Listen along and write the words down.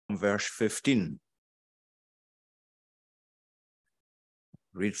verse 15.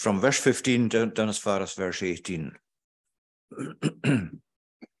 Read from verse 15 down as far as verse 18.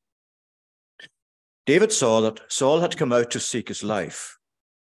 David saw that Saul had come out to seek his life.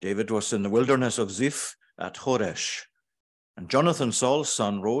 David was in the wilderness of Ziph at Horesh. And Jonathan, Saul's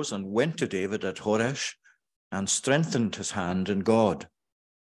son, rose and went to David at Horesh and strengthened his hand in God.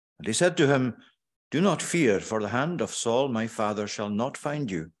 And he said to him, "Do not fear, for the hand of Saul my father shall not find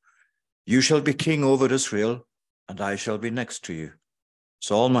you. You shall be king over Israel, and I shall be next to you.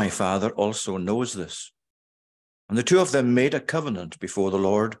 Saul my father also knows this." And the two of them made a covenant before the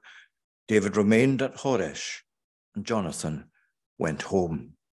Lord. David remained at Horesh, and Jonathan went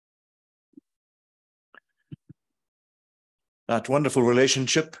home. That wonderful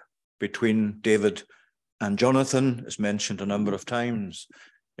relationship between David and Jonathan is mentioned a number of times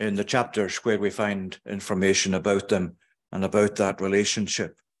in the chapters where we find information about them and about that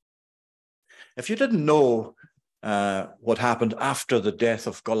relationship. If you didn't know what happened after the death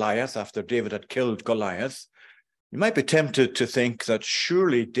of Goliath, after David had killed Goliath, you might be tempted to think that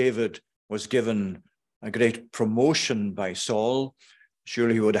surely David was given a great promotion by Saul.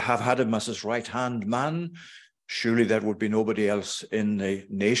 Surely he would have had him as his right-hand man. Surely there would be nobody else in the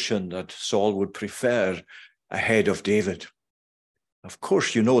nation that Saul would prefer ahead of David. Of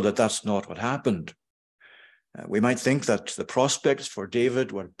course, you know that that's not what happened. We might think that the prospects for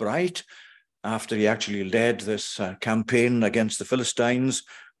David were bright after he actually led this campaign against the Philistines,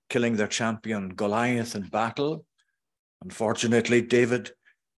 killing their champion Goliath in battle. Unfortunately, David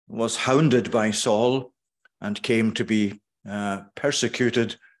was hounded by Saul and came to be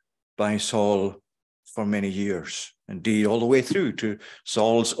persecuted by Saul for many years. Indeed, all the way through to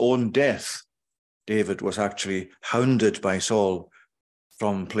Saul's own death, David was actually hounded by Saul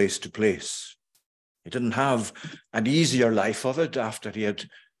from place to place. He didn't have an easier life of it after he had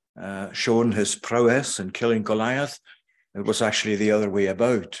shown his prowess in killing Goliath. It was actually the other way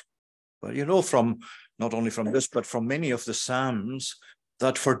about. But you know, from not only from this, but from many of the Psalms,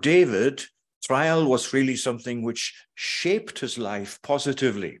 that for David, trial was really something which shaped his life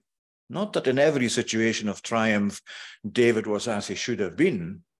positively. Not that in every situation of triumph, David was as he should have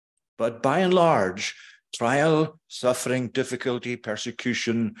been, but by and large, trial, suffering, difficulty,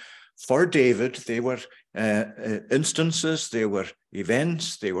 persecution, for David, they were instances, they were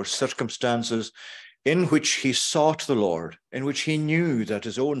events, they were circumstances in which he sought the Lord, in which he knew that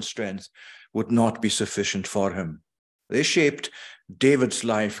his own strength would not be sufficient for him. They shaped David's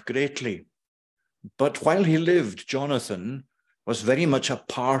life greatly. But while he lived, Jonathan was very much a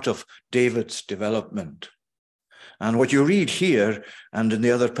part of David's development. And what you read here, and in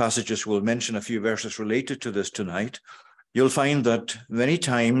the other passages, we'll mention a few verses related to this tonight, you'll find that many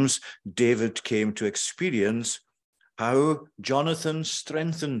times David came to experience how Jonathan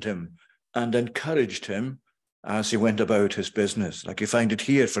strengthened him and encouraged him as he went about his business. Like you find it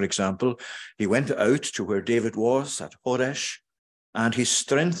here, for example, he went out to where David was at Horesh, and he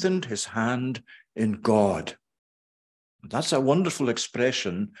strengthened his hand in God. That's a wonderful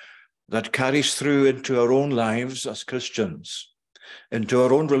expression that carries through into our own lives as Christians, into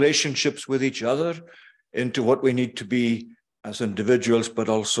our own relationships with each other, into what we need to be as individuals, but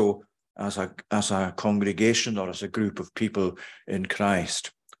also as a congregation or as a group of people in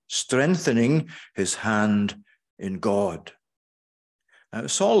Christ, strengthening his hand in God. Now,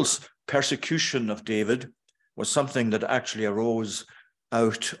 Saul's persecution of David was something that actually arose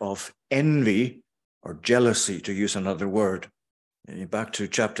out of envy or jealousy, to use another word. Back to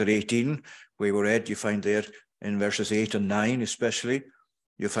chapter 18, where we read, you find there in verses 8 and 9 especially,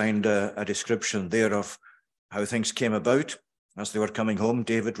 you find a description there of how things came about. As they were coming home,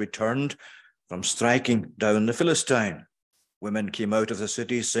 David returned from striking down the Philistine. Women came out of the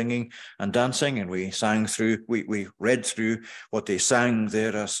city singing and dancing, and we read through what they sang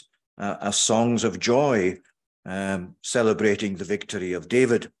there as songs of joy, celebrating the victory of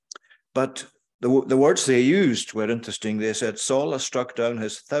David. But the words they used were interesting. They said, Saul has struck down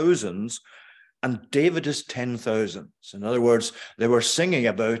his thousands, and David is 10,000s. In other words, they were singing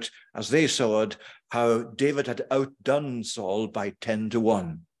about, as they saw it, how David had outdone Saul by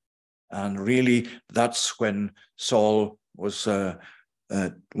 10-1. And really, that's when Saul was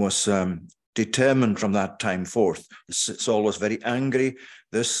determined from that time forth. Saul was very angry.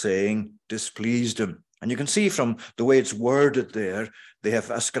 This saying displeased him. And you can see from the way it's worded there, they have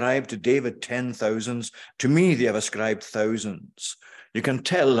ascribed to David 10,000s. To me, they have ascribed thousands. You can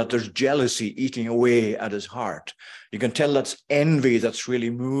tell that there's jealousy eating away at his heart. You can tell that's envy that's really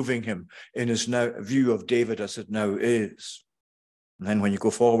moving him in his now view of David as it now is. And then when you go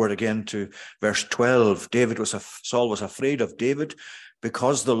forward again to verse 12, Saul was afraid of David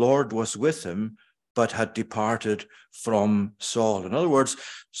because the Lord was with him, but had departed from Saul. In other words,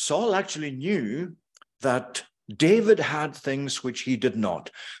 Saul actually knew that David had things which he did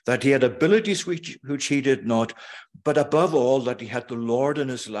not, that he had abilities which he did not, but above all, that he had the Lord in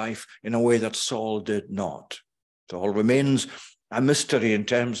his life in a way that Saul did not. Saul remains a mystery in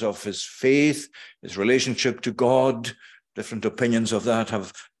terms of his faith, his relationship to God. Different opinions of that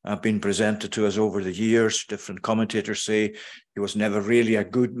have been presented to us over the years. Different commentators say he was never really a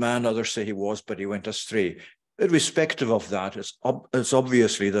good man. Others say he was, but he went astray. Irrespective of that, it's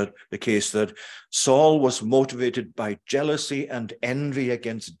obviously the case that Saul was motivated by jealousy and envy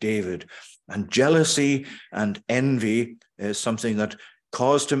against David. And jealousy and envy is something that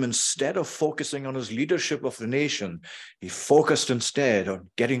caused him, instead of focusing on his leadership of the nation, he focused instead on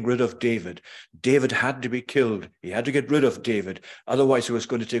getting rid of David. David had to be killed. He had to get rid of David. Otherwise, he was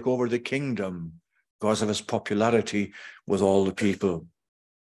going to take over the kingdom because of his popularity with all the people.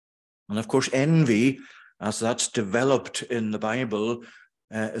 And of course, envy, as that's developed in the Bible,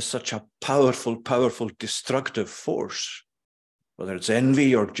 is such a powerful, powerful destructive force. Whether it's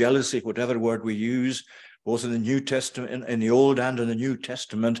envy or jealousy, whatever word we use, both in the New Testament, in the Old and in the New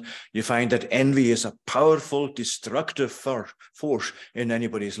Testament, you find that envy is a powerful, destructive force in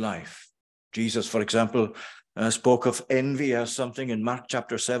anybody's life. Jesus, for example, spoke of envy as something in Mark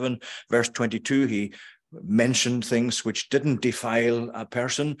chapter 7, verse 22. He mentioned things which didn't defile a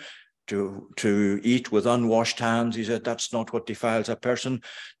person. To eat with unwashed hands, he said, that's not what defiles a person.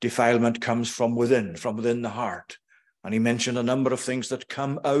 Defilement comes from within the heart. And he mentioned a number of things that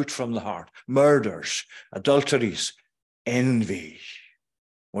come out from the heart. Murders, adulteries, envy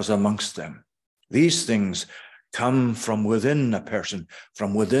was amongst them. These things come from within a person,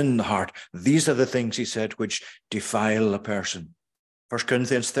 from within the heart. These are the things, he said, which defile a person. 1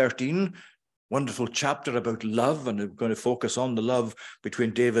 Corinthians 13, wonderful chapter about love, and we're going to focus on the love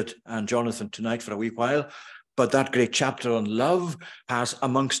between David and Jonathan tonight for a wee while. But that great chapter on love has,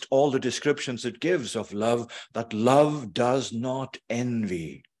 amongst all the descriptions it gives of love, that love does not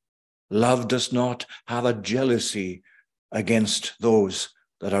envy. Love does not have a jealousy against those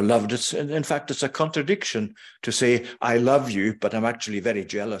that are loved. In fact, it's a contradiction to say, I love you, but I'm actually very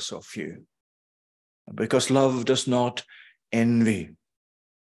jealous of you. Because love does not envy.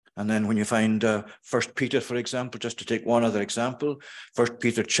 And then when you find 1 Peter, for example, just to take one other example, 1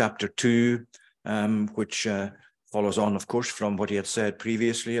 Peter chapter 2, which follows on, of course, from what he had said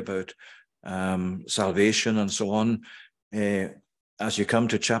previously about salvation and so on. As you come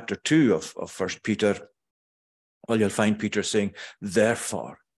to chapter 2 of 1 Peter, well, you'll find Peter saying,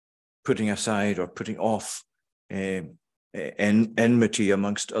 therefore, putting aside or putting off enmity,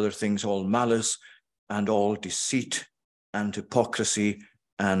 amongst other things, all malice and all deceit and hypocrisy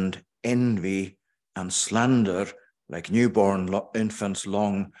and envy and slander, like newborn infants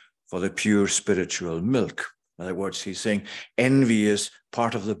long for the pure spiritual milk. In other words, he's saying envy is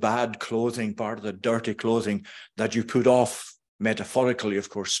part of the bad clothing, part of the dirty clothing that you put off, metaphorically, of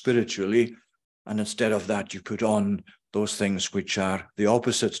course, spiritually, and instead of that, you put on those things which are the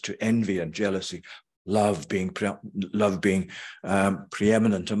opposites to envy and jealousy, love being preeminent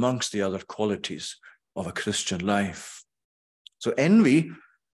amongst the other qualities of a Christian life. So envy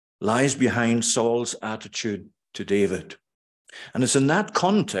lies behind Saul's attitude to David. And it's in that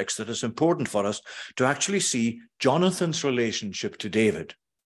context that it's important for us to actually see Jonathan's relationship to David.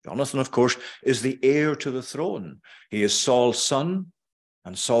 Jonathan, of course, is the heir to the throne. He is Saul's son,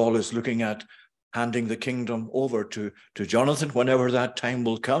 and Saul is looking at handing the kingdom over to Jonathan whenever that time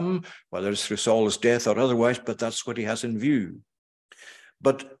will come, whether it's through Saul's death or otherwise, but that's what he has in view.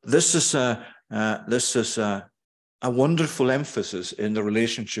 But this is a wonderful emphasis in the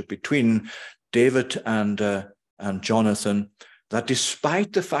relationship between David and Jonathan, that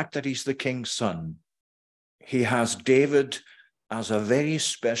despite the fact that he's the king's son, he has David as a very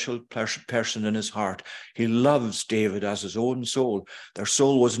special person in his heart. He loves David as his own soul. Their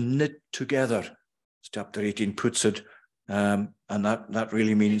soul was knit together, as chapter 18 puts it, and that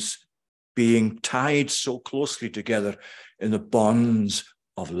really means being tied so closely together in the bonds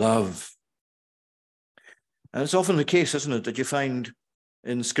of love. And it's often the case, isn't it, that you find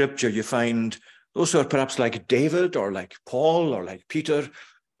in Scripture, you find those who are perhaps like David or like Paul or like Peter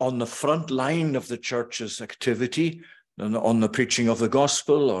on the front line of the church's activity, on the preaching of the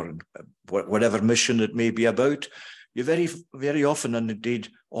gospel or whatever mission it may be about. You very, very often, and indeed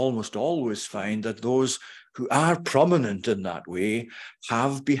almost always, find that those who are prominent in that way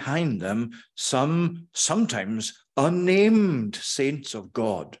have behind them sometimes unnamed saints of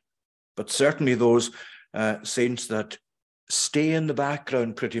God, but certainly those saints that stay in the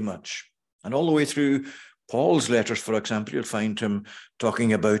background pretty much. And all the way through Paul's letters, for example, you'll find him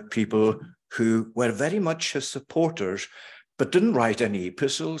talking about people who were very much his supporters, but didn't write any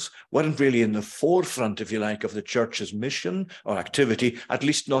epistles, weren't really in the forefront, if you like, of the church's mission or activity, at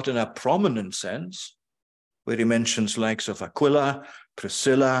least not in a prominent sense, where he mentions likes of Aquila,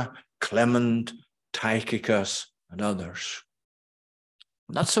 Priscilla, Clement, Tychicus, and others.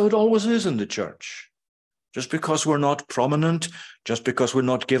 And that's how it always is in the church. Just because we're not prominent, just because we're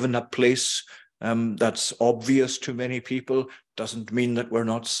not given a place that's obvious to many people, doesn't mean that we're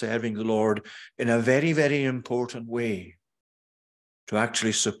not serving the Lord in a very, very important way to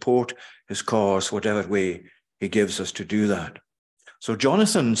actually support his cause, whatever way he gives us to do that. So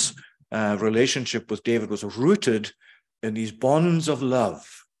Jonathan's relationship with David was rooted in these bonds of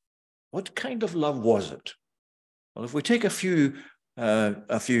love. What kind of love was it? Well, if we take a few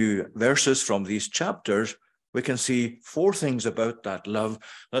verses from these chapters, we can see four things about that love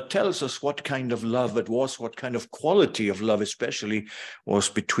that tells us what kind of love it was, what kind of quality of love especially was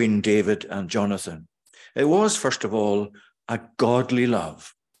between David and Jonathan. It was, first of all, a godly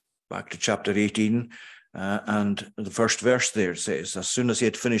love. Back to chapter 18, and the first verse there says, as soon as he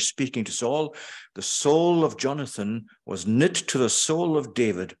had finished speaking to Saul, the soul of Jonathan was knit to the soul of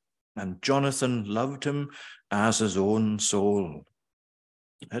David, and Jonathan loved him as his own soul.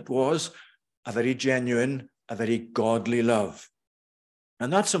 It was a very genuine, a very godly love.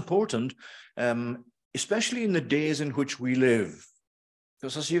 And that's important, especially in the days in which we live.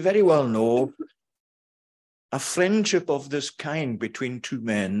 Because as you very well know, a friendship of this kind between two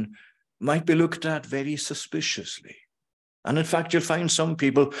men might be looked at very suspiciously. And in fact, you'll find some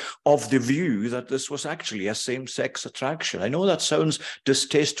people of the view that this was actually a same-sex attraction. I know that sounds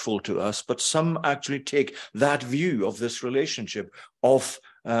distasteful to us, but some actually take that view of this relationship, of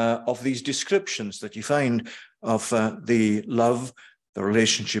these descriptions that you find of the love, the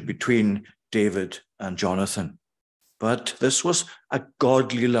relationship between David and Jonathan. But this was a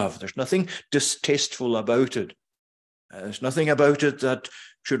godly love. There's nothing distasteful about it. There's nothing about it that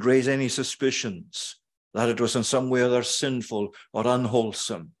should raise any suspicions that it was in some way or other sinful or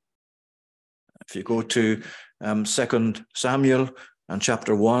unwholesome. If you go to 2 Samuel and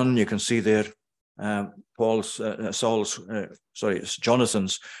chapter 1, you can see there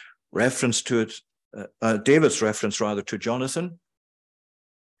Jonathan's reference to it, David's reference rather to Jonathan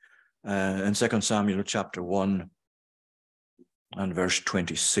in 2 Samuel chapter 1 and verse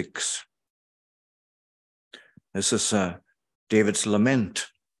 26. This is David's lament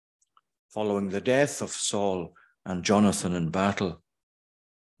following the death of Saul and Jonathan in battle.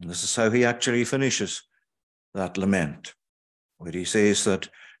 And this is how he actually finishes that lament, where he says that,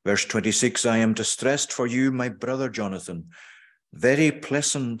 verse 26, I am distressed for you, my brother Jonathan. Very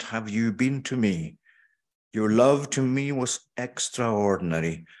pleasant have you been to me. Your love to me was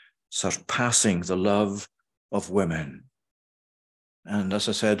extraordinary, surpassing the love of women. And as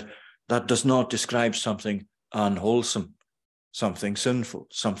I said, that does not describe something unwholesome, something sinful,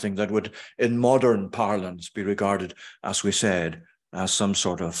 something that would, in modern parlance, be regarded, as we said, as some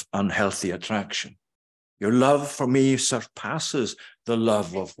sort of unhealthy attraction. Your love for me surpasses the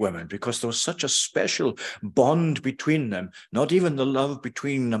love of women, because there was such a special bond between them. Not even the love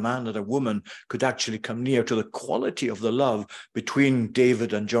between a man and a woman could actually come near to the quality of the love between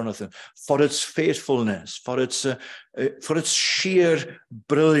David and Jonathan, for its faithfulness, for its sheer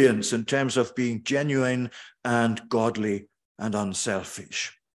brilliance in terms of being genuine and godly and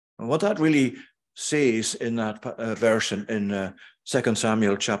unselfish. And what that really says in that verse in 2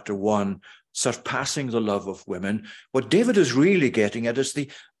 Samuel chapter 1, surpassing the love of women, what David is really getting at is the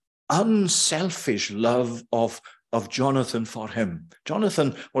unselfish love of Jonathan for him.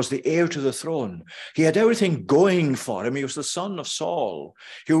 Jonathan was the heir to the throne. He had everything going for him. He was the son of Saul.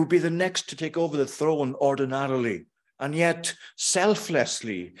 He would be the next to take over the throne ordinarily. And yet,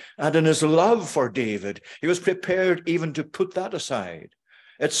 selflessly, and in his love for David, he was prepared even to put that aside.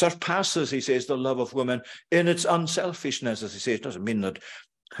 It surpasses, he says, the love of women in its unselfishness, as he says. It doesn't mean that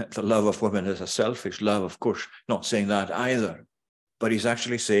the love of women is a selfish love, of course, not saying that either. But he's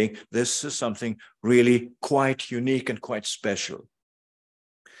actually saying this is something really quite unique and quite special.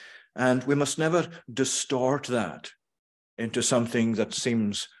 And we must never distort that into something that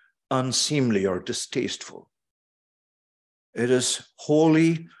seems unseemly or distasteful. It is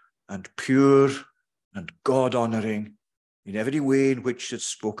holy and pure and God-honoring in every way in which it's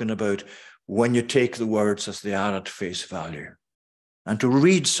spoken about when you take the words as they are at face value. And to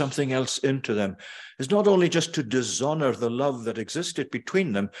read something else into them is not only just to dishonor the love that existed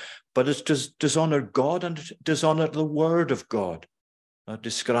between them, but it's to dishonor God and dishonor the word of God that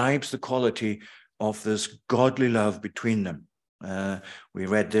describes the quality of this godly love between them. We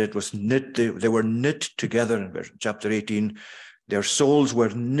read that it was knit, they were knit together in chapter 18. Their souls were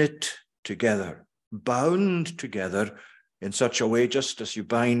knit together, bound together in such a way, just as you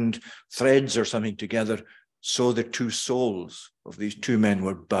bind threads or something together, so the two souls of these two men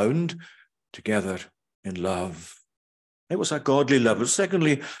were bound together in love. It was a godly love.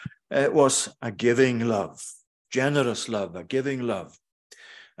 Secondly, it was a giving love, generous love, a giving love.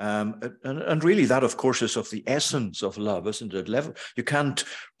 And really that, of course, is of the essence of love, isn't it? You can't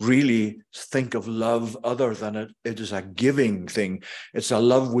really think of love other than it is a giving thing. It's a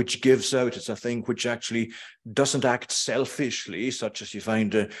love which gives out. It's a thing which actually doesn't act selfishly, such as you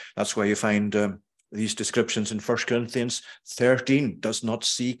find, that's why you find these descriptions in 1 Corinthians 13, does not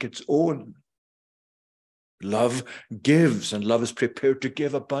seek its own. Love gives, and love is prepared to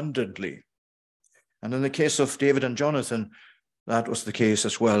give abundantly. And in the case of David and Jonathan, that was the case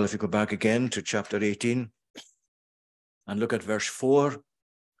as well. If you go back again to chapter 18 and look at verse 4,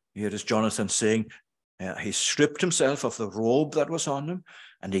 here is Jonathan saying, he stripped himself of the robe that was on him,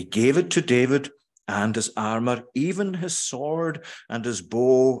 and he gave it to David and his armor, even his sword and his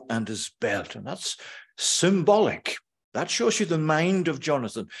bow and his belt. And that's symbolic. That shows you the mind of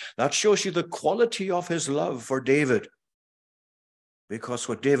Jonathan. That shows you the quality of his love for David. Because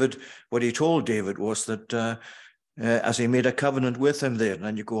what he told David was that as he made a covenant with him there, and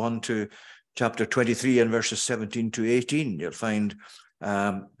then you go on to chapter 23 and verses 17 to 18, you'll find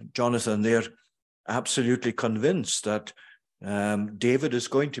Jonathan there absolutely convinced that David is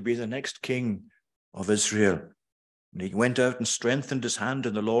going to be the next king of Israel. And he went out and strengthened his hand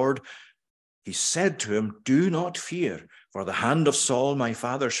in the Lord. He said to him, do not fear, for the hand of Saul my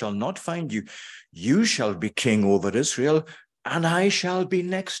father shall not find you. You shall be king over Israel, and I shall be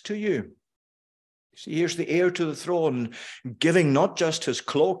next to you. See, here's the heir to the throne, giving not just his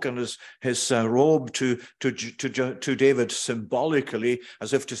cloak and his robe to David symbolically,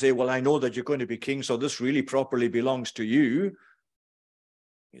 as if to say, well, I know that you're going to be king, so this really properly belongs to you.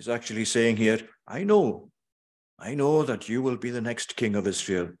 He's actually saying here, I know that you will be the next king of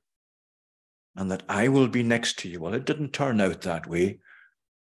Israel, and that I will be next to you. Well, it didn't turn out that way,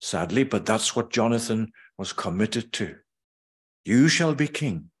 sadly, but that's what Jonathan was committed to. You shall be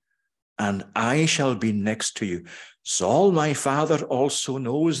king, and I shall be next to you. Saul, my father, also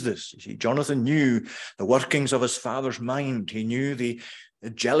knows this. You see, Jonathan knew the workings of his father's mind. He knew the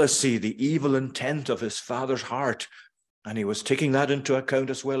jealousy, the evil intent of his father's heart. And he was taking that into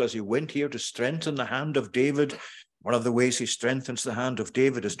account as well as he went here to strengthen the hand of David. One of the ways he strengthens the hand of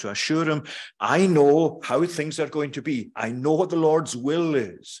David is to assure him, I know how things are going to be. I know what the Lord's will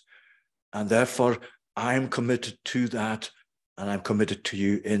is. And therefore, I'm committed to that, and I'm committed to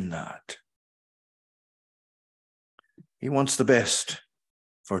you in that. He wants the best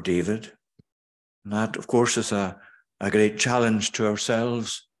for David. And that, of course, is a great challenge to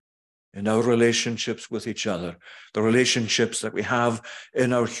ourselves in our relationships with each other, the relationships that we have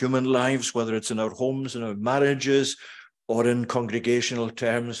in our human lives, whether it's in our homes, in our marriages, or in congregational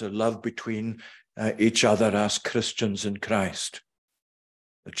terms, a love between each other as Christians in Christ.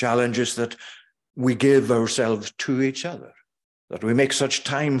 The challenge is that we give ourselves to each other, that we make such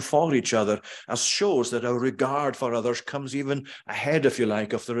time for each other as shows that our regard for others comes even ahead, if you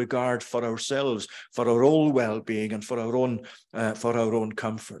like, of the regard for ourselves, for our own well-being and for our own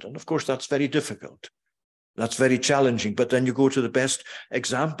comfort. And of course, that's very difficult. That's very challenging. But then you go to the best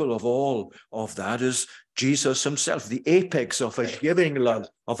example of all of that is Jesus himself, the apex of a giving love,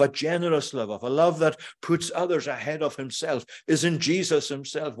 of a generous love, of a love that puts others ahead of himself, is in Jesus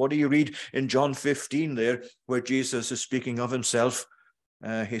himself. What do you read in John 15 there, where Jesus is speaking of himself?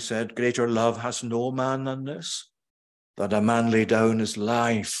 He said, greater love has no man than this, that a man lay down his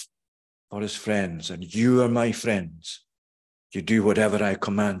life for his friends, and you are my friends. You do whatever I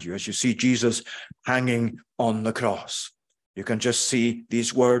command you. As you see Jesus hanging on the cross, you can just see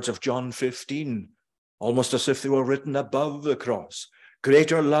these words of John 15, almost as if they were written above the cross.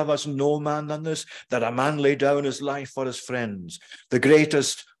 Greater love has no man than this, that a man lay down his life for his friends. The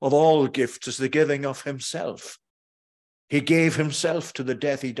greatest of all gifts is the giving of himself. He gave himself to the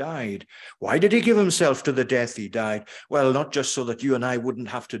death he died. Why did he give himself to the death he died? Well, not just so that you and I wouldn't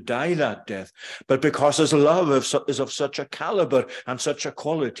have to die that death, but because his love is of such a caliber and such a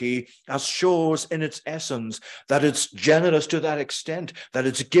quality as shows in its essence that it's generous to that extent, that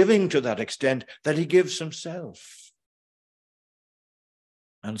it's giving to that extent, that he gives himself.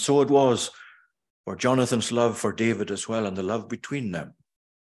 And so it was for Jonathan's love for David as well, and the love between them.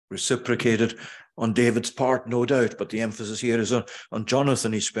 Reciprocated on David's part, no doubt, but the emphasis here is on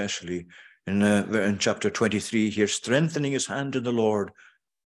Jonathan especially. In chapter 23 here, strengthening his hand in the Lord.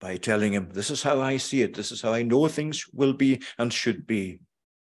 by telling him, this is how I see it. This is how I know things will be and should be.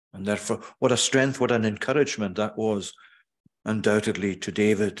 And therefore, what a strength, what an encouragement that was, undoubtedly, to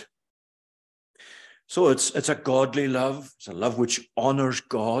David. So it's a godly love. It's a love which honors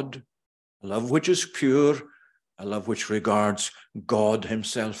God, a love which is pure, a love which regards God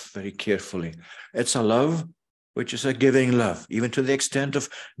himself very carefully. It's a love which is a giving love, even to the extent of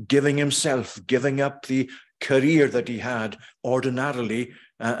giving himself, giving up the career that he had ordinarily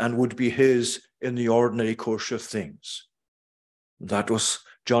and would be his in the ordinary course of things. That was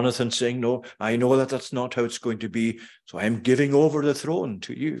Jonathan saying, no, I know that that's not how it's going to be, so I'm giving over the throne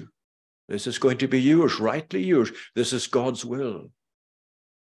to you. This is going to be yours, rightly yours. This is God's will.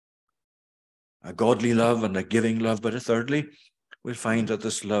 A godly love and a giving love. But thirdly, we'll find that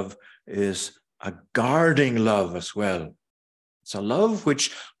this love is a guarding love as well. It's a love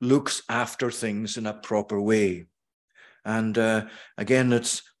which looks after things in a proper way. And again,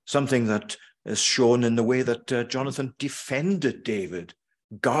 it's something that is shown in the way that Jonathan defended David,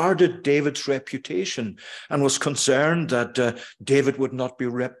 guarded David's reputation, and was concerned that David would not be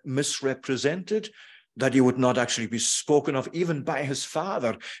misrepresented, that he would not actually be spoken of even by his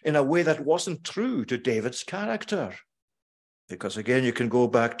father in a way that wasn't true to David's character. Because again, you can go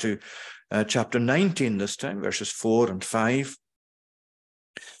back to chapter 19 this time, verses 4 and 5.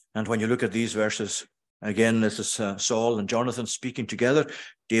 And when you look at these verses, again, this is Saul and Jonathan speaking together.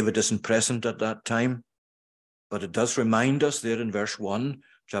 David isn't present at that time. But it does remind us there in verse 1,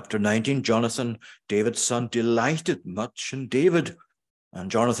 chapter 19, Jonathan, David's son, delighted much in David.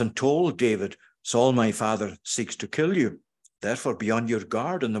 And Jonathan told David, Saul, my father, seeks to kill you. Therefore, be on your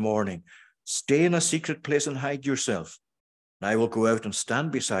guard in the morning. Stay in a secret place and hide yourself. And I will go out and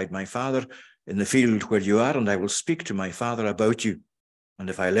stand beside my father in the field where you are, and I will speak to my father about you. And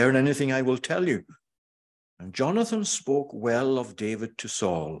if I learn anything, I will tell you. And Jonathan spoke well of David to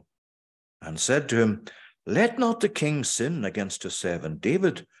Saul and said to him, let not the king sin against his servant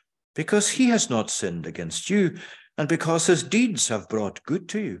David, because he has not sinned against you, and because his deeds have brought good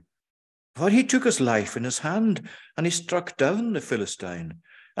to you. For he took his life in his hand, and he struck down the Philistine.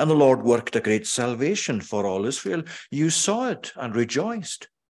 And the Lord worked a great salvation for all Israel. You saw it and rejoiced.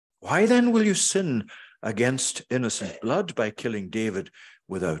 Why then will you sin against innocent blood by killing David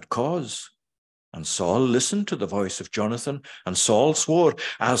without cause? And Saul listened to the voice of Jonathan, and Saul swore,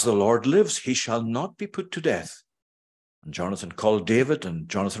 as the Lord lives, he shall not be put to death. And Jonathan called David, and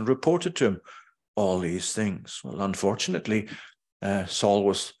Jonathan reported to him all these things. Well, unfortunately, Saul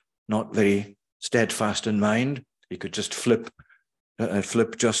was not very steadfast in mind. He could just flip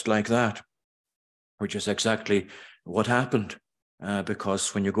just like that, which is exactly what happened.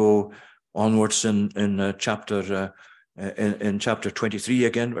 Because when you go onwards in chapter 23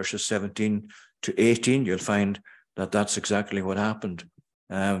 again, verses 17 to 18, you'll find that that's exactly what happened.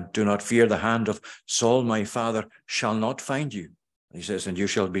 Do not fear, the hand of Saul, my father, shall not find you. He says, and you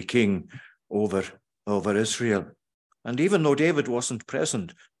shall be king over Israel. And even though David wasn't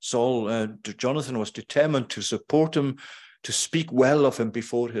present, Jonathan was determined to support him, to speak well of him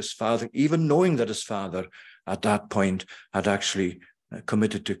before his father, even knowing that his father at that point had actually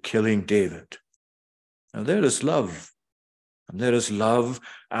committed to killing David. Now there is love. And there is love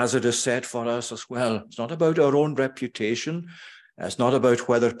as it is said for us as well. It's not about our own reputation. It's not about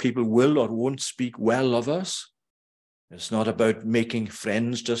whether people will or won't speak well of us. It's not about making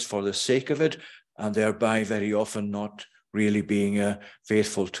friends just for the sake of it, and thereby very often not really being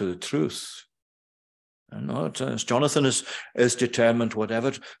faithful to the truth. And Jonathan is determined,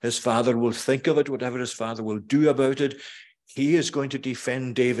 whatever his father will think of it, whatever his father will do about it, he is going to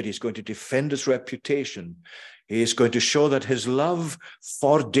defend David. He's going to defend his reputation. He is going to show that his love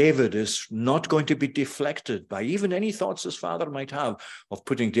for David is not going to be deflected by even any thoughts his father might have of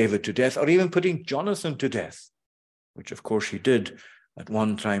putting David to death, or even putting Jonathan to death, which of course he did at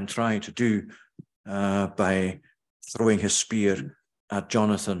one time try to do by throwing his spear at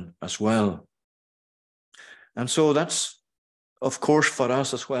Jonathan as well. And so that's, of course, for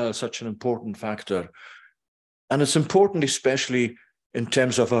us as well, such an important factor. And it's important especially in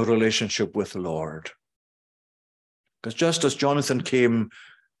terms of our relationship with the Lord. Because just as Jonathan came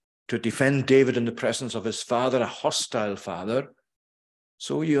to defend David in the presence of his father, a hostile father,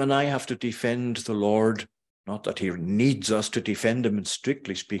 so you and I have to defend the Lord. Not that he needs us to defend him,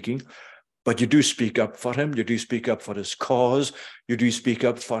 strictly speaking, but you do speak up for him. You do speak up for his cause. You do speak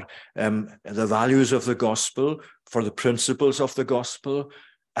up for the values of the gospel, for the principles of the gospel,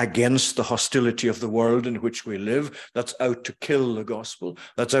 against the hostility of the world in which we live, that's out to kill the gospel,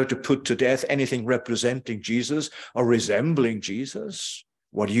 that's out to put to death anything representing Jesus or resembling Jesus.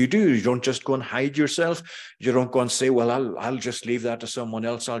 What do? You don't just go and hide yourself. You don't go and say, well, I'll just leave that to someone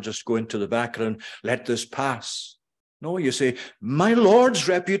else. I'll just go into the background, let this pass. No, you say, my Lord's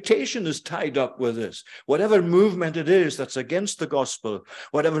reputation is tied up with this. Whatever movement it is that's against the gospel,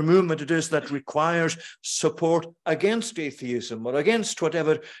 whatever movement it is that requires support against atheism or against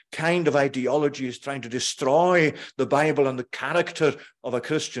whatever kind of ideology is trying to destroy the Bible and the character of a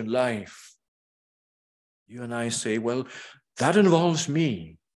Christian life, you and I say, well, that involves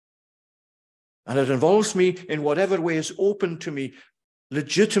me. And it involves me in whatever way is open to me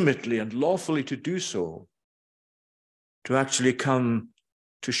legitimately and lawfully to do so, to actually come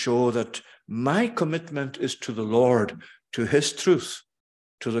to show that my commitment is to the Lord, to his truth,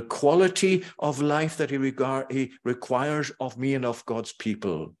 to the quality of life that he requires of me and of God's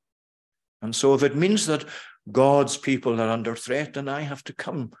people. And so if it means that God's people are under threat, then I have to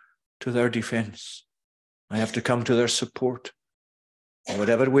come to their defense. I have to come to their support. In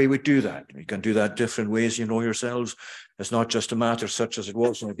whatever way we do that, we can do that different ways, you know yourselves. It's not just a matter such as it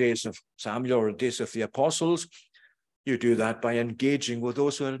was in the days of Samuel or the days of the apostles. You do that by engaging with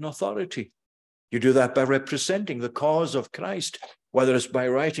those who are in authority. You do that by representing the cause of Christ, whether it's by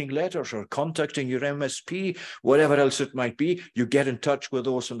writing letters or contacting your MSP, whatever else it might be. You get in touch with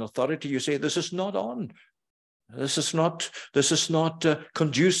those in authority. You say, this is not on. This is not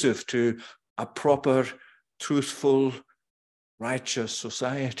conducive to a proper, truthful, righteous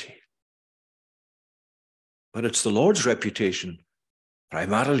society. But it's the Lord's reputation,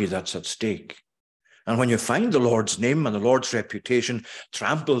 primarily, that's at stake. And when you find the Lord's name and the Lord's reputation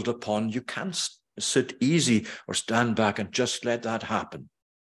trampled upon, you can't sit easy or stand back and just let that happen.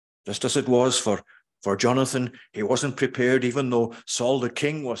 Just as it was for Jonathan, he wasn't prepared, even though Saul the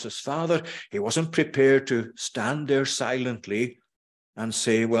king was his father, he wasn't prepared to stand there silently and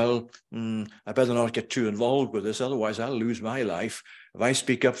say, well, I better not get too involved with this, otherwise I'll lose my life. If I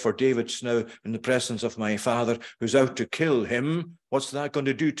speak up for David now in the presence of my father who's out to kill him, what's that going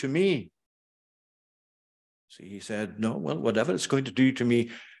to do to me? See, he said, no, well, whatever it's going to do to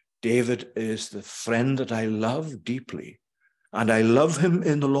me, David is the friend that I love deeply. And I love him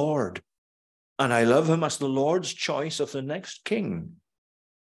in the Lord. And I love him as the Lord's choice of the next king.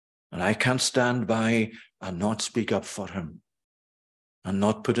 And I can't stand by and not speak up for him and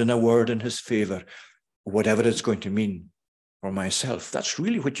not put in a word in his favor, whatever it's going to mean for myself. That's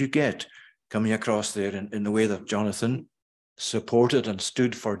really what you get coming across there in the way that Jonathan supported and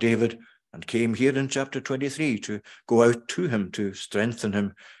stood for David and came here in chapter 23 to go out to him, to strengthen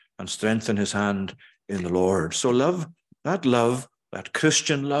him and strengthen his hand in the Lord. So love, that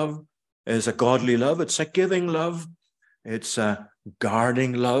Christian love, is a godly love. It's a giving love. It's a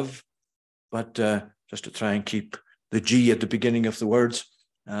guarding love. But just to try and keep the G at the beginning of the words,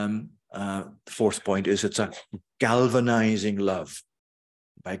 fourth point is it's a galvanizing love.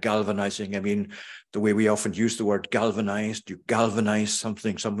 By galvanizing, I mean the way we often use the word galvanized. You galvanize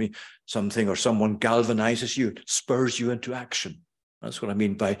something or someone galvanizes you, spurs you into action. That's what I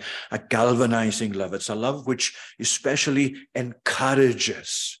mean by a galvanizing love. It's a love which especially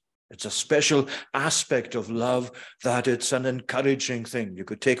encourages. It's a special aspect of love that it's an encouraging thing. You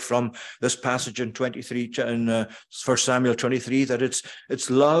could take from this passage in 1 Samuel 23 that it's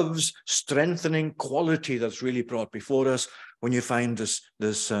love's strengthening quality that's really brought before us when you find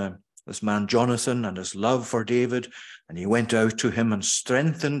this man Jonathan and his love for David, and he went out to him and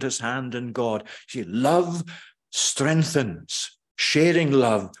strengthened his hand in God. See, love strengthens. Sharing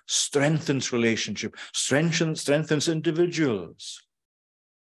love strengthens relationship, strengthens individuals.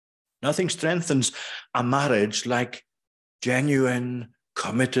 Nothing strengthens a marriage like genuine,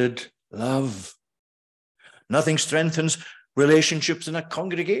 committed love. Nothing strengthens relationships in a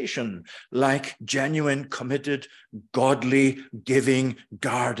congregation like genuine, committed, godly, giving,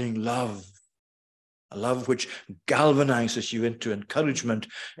 guarding love. A love which galvanizes you into encouragement,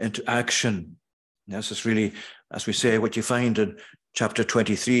 into action. And this is really, as we say, what you find in chapter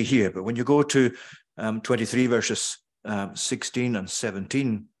 23 here. But when you go to 23 verses 16 and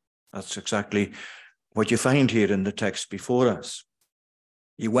 17, that's exactly what you find here in the text before us.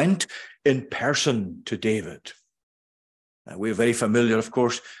 He went in person to David. We're very familiar, of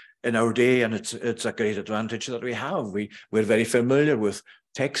course, in our day, and it's a great advantage that we have. We're very familiar with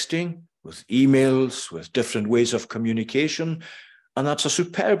texting, with emails, with different ways of communication, and that's a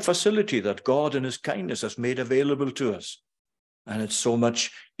superb facility that God in his kindness has made available to us. And it's so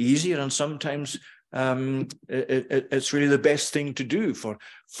much easier, and sometimes it's really the best thing to do for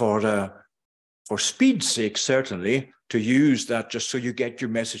speed's sake, certainly, to use that just so you get your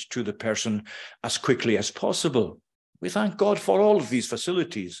message to the person as quickly as possible. We thank God for all of these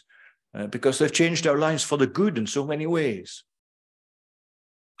facilities because they've changed our lives for the good in so many ways.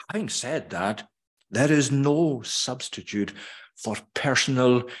 Having said that, there is no substitute for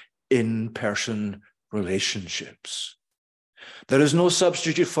personal, in-person relationships. There is no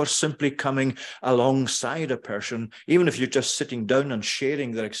substitute for simply coming alongside a person, even if you're just sitting down and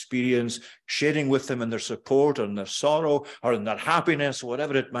sharing their experience, sharing with them in their support or in their sorrow or in their happiness,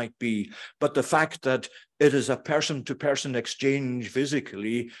 whatever it might be. But the fact that it is a person-to-person exchange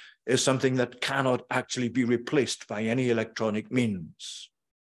physically is something that cannot actually be replaced by any electronic means.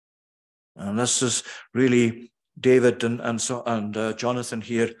 And this is really David and Jonathan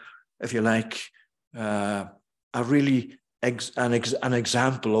here, if you like, are really an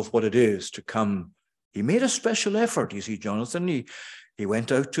example of what it is to come. He made a special effort, you see, Jonathan. He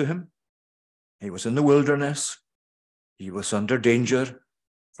went out to him. He was in the wilderness. He was under danger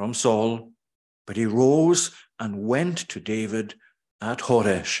from Saul, but he rose and went to David at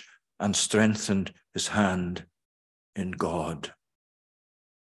Horesh and strengthened his hand in God.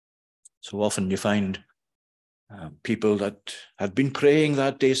 So often you find people that had been praying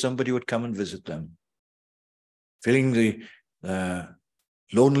that day somebody would come and visit them, feeling the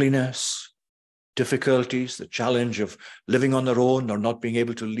loneliness, difficulties, the challenge of living on their own or not being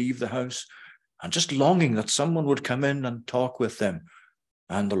able to leave the house, and just longing that someone would come in and talk with them.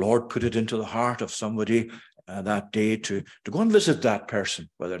 And the Lord put it into the heart of somebody that day to go and visit that person,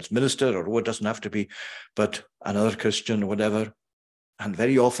 whether it's minister or it doesn't have to be, but another Christian or whatever. And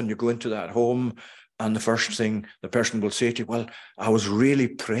very often you go into that home and the first thing the person will say to you, well, I was really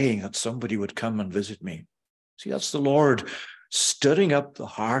praying that somebody would come and visit me. See, that's the Lord stirring up the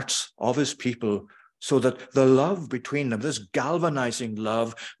hearts of his people so that the love between them, this galvanizing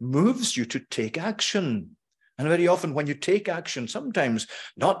love, moves you to take action. And very often when you take action, sometimes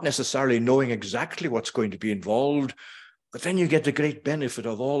not necessarily knowing exactly what's going to be involved, but then you get the great benefit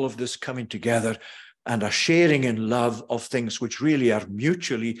of all of this coming together and a sharing in love of things which really are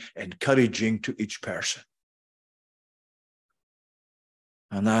mutually encouraging to each person.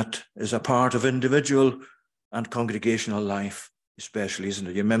 And that is a part of individual and congregational life, especially, isn't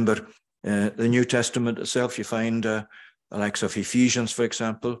it? You remember the New Testament itself, you find the likes of Ephesians, for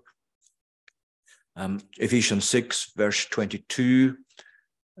example. Ephesians 6, verse 22.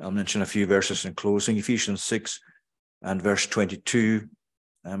 I'll mention a few verses in closing. Ephesians 6 and verse 22.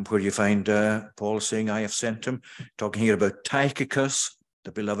 Where you find Paul saying, I have sent him, talking here about Tychicus,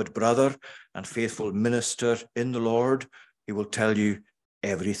 the beloved brother and faithful minister in the Lord. He will tell you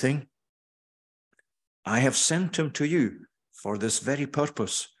everything. I have sent him to you for this very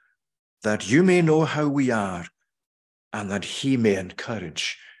purpose, that you may know how we are and that he may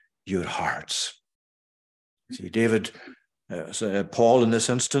encourage your hearts. See, David, Paul in this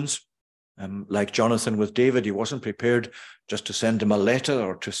instance, like Jonathan with David, he wasn't prepared just to send him a letter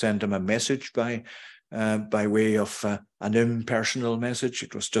or to send him a message by way of an impersonal message.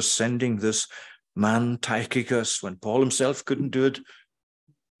 It was just sending this man Tychicus. When Paul himself couldn't do it,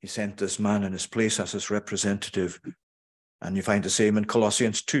 he sent this man in his place as his representative. And you find the same in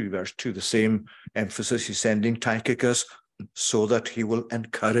Colossians 2, verse 2, the same emphasis. He's sending Tychicus so that he will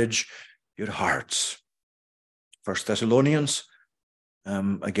encourage your hearts. 1 Thessalonians,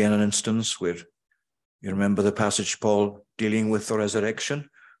 again, an instance where you remember the passage, Paul dealing with the resurrection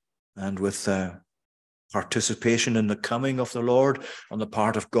and with participation in the coming of the Lord on the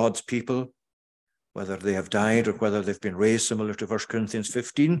part of God's people, whether they have died or whether they've been raised, similar to 1 Corinthians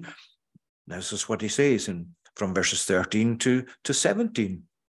 15. This is what he says from verses 13 to 17.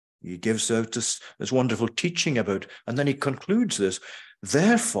 He gives out this wonderful teaching about, and then he concludes this.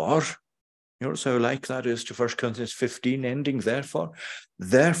 Therefore, notice how like that is to 1 Corinthians 15, ending therefore.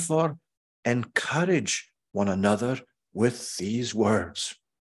 Therefore, encourage one another with these words.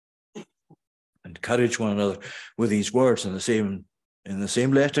 Encourage one another with these words. In the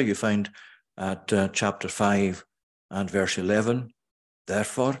same letter, you find at chapter 5 and verse 11,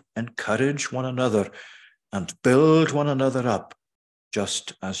 therefore, encourage one another and build one another up,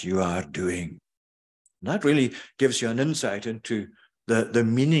 just as you are doing. And that really gives you an insight into the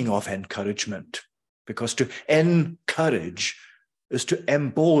meaning of encouragement, because to encourage is to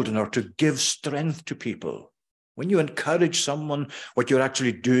embolden or to give strength to people. When you encourage someone, what you're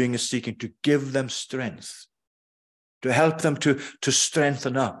actually doing is seeking to give them strength, to help them to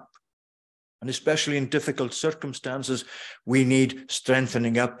strengthen up. And especially in difficult circumstances, we need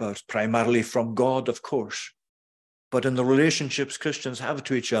strengthening up, primarily from God, of course. But in the relationships Christians have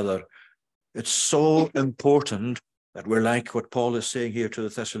to each other, it's so important that we're like what Paul is saying here to the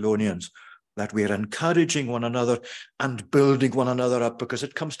Thessalonians, that we're encouraging one another and building one another up, because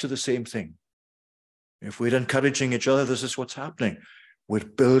it comes to the same thing. If we're encouraging each other, this is what's happening. We're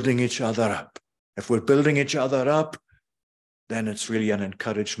building each other up. If we're building each other up, then it's really an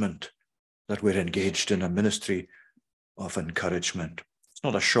encouragement that we're engaged in a ministry of encouragement. It's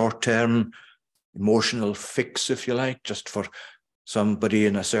not a short-term emotional fix, if you like, just for somebody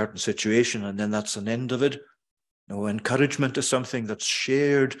in a certain situation, and then that's an end of it. No, encouragement is something that's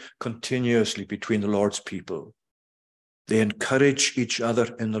shared continuously between the Lord's people. They encourage each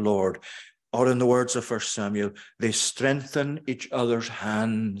other in the Lord, or in the words of 1 Samuel, they strengthen each other's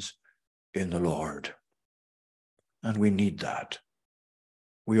hands in the Lord. And we need that.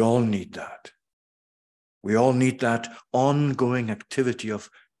 We all need that. We all need that ongoing activity of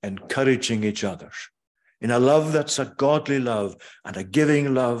encouraging each other in a love that's a godly love, and a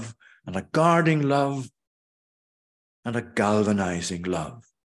giving love, and a guarding love, and a galvanizing love,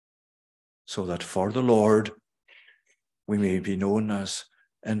 so that for the Lord we may be known as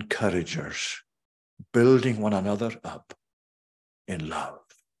encouragers, building one another up in love.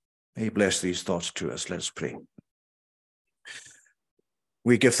 May He bless these thoughts to us. Let's pray.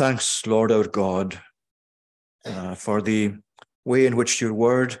 We give thanks, Lord our God, for the way in which your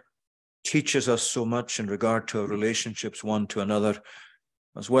word teaches us so much in regard to our relationships one to another,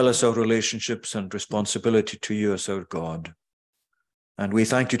 as well as our relationships and responsibility to you as our God. And we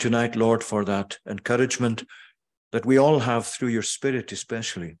thank you tonight, Lord, for that encouragement that we all have through your Spirit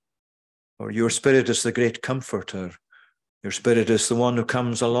especially. For your Spirit is the great comforter. Your Spirit is the one who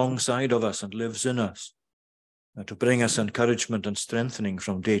comes alongside of us and lives in us, to bring us encouragement and strengthening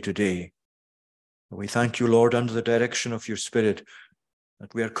from day to day. We thank you, Lord, under the direction of your Spirit,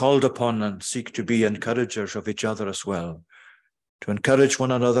 that we are called upon and seek to be encouragers of each other as well, to encourage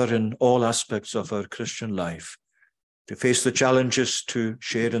one another in all aspects of our Christian life, to face the challenges, to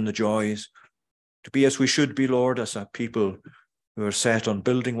share in the joys, to be as we should be, Lord, as a people who are set on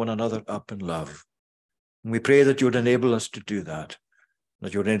building one another up in love. And we pray that you would enable us to do that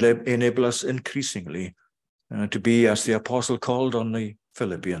you would enable us increasingly to be, as the apostle called on the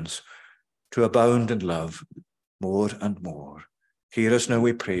Philippians, to abound in love more and more. Hear us now,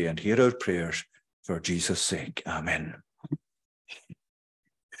 we pray, and hear our prayers for Jesus' sake. Amen.